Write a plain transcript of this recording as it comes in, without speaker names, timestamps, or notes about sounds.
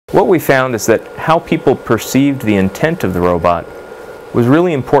What we found is that how people perceived the intent of the robot was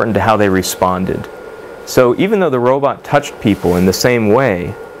really important to how they responded. So even though the robot touched people in the same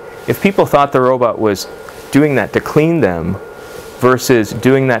way, if people thought the robot was doing that to clean them versus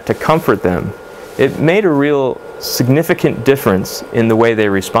doing that to comfort them, it made a real significant difference in the way they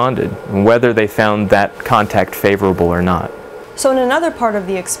responded and whether they found that contact favorable or not. So in another part of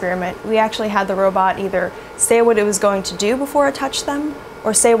the experiment, we actually had the robot either say what it was going to do before it touched them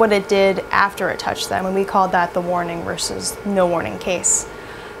or say what it did after it touched them, and we called that the warning versus no warning case.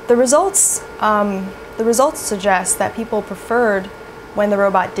 The results suggest that people preferred when the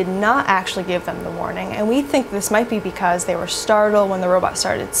robot did not actually give them the warning, and we think this might be because they were startled when the robot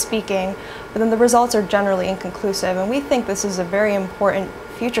started speaking, but then the results are generally inconclusive, and we think this is a very important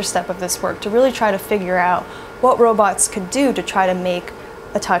future step of this work to really try to figure out what robots could do to try to make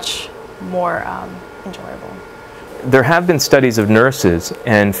a touch more enjoyable. There have been studies of nurses,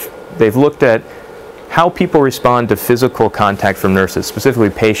 and they've looked at how people respond to physical contact from nurses, specifically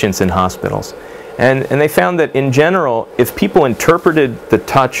patients in hospitals. And they found that in general, if people interpreted the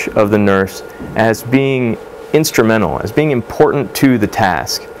touch of the nurse as being instrumental, as being important to the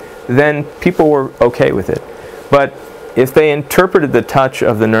task, then people were okay with it. But if they interpreted the touch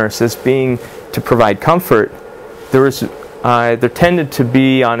of the nurse as being to provide comfort, there tended to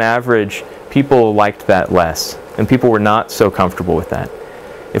be, on average, people liked that less, and people were not so comfortable with that.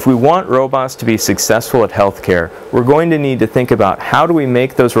 If we want robots to be successful at healthcare, we're going to need to think about how do we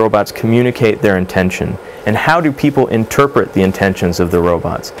make those robots communicate their intention, and how do people interpret the intentions of the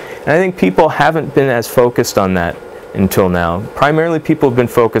robots. And I think people haven't been as focused on that until now. Primarily people have been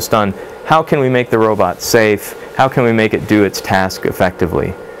focused on how can we make the robot safe, how can we make it do its task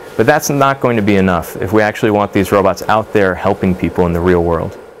effectively. But that's not going to be enough if we actually want these robots out there helping people in the real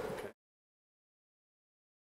world.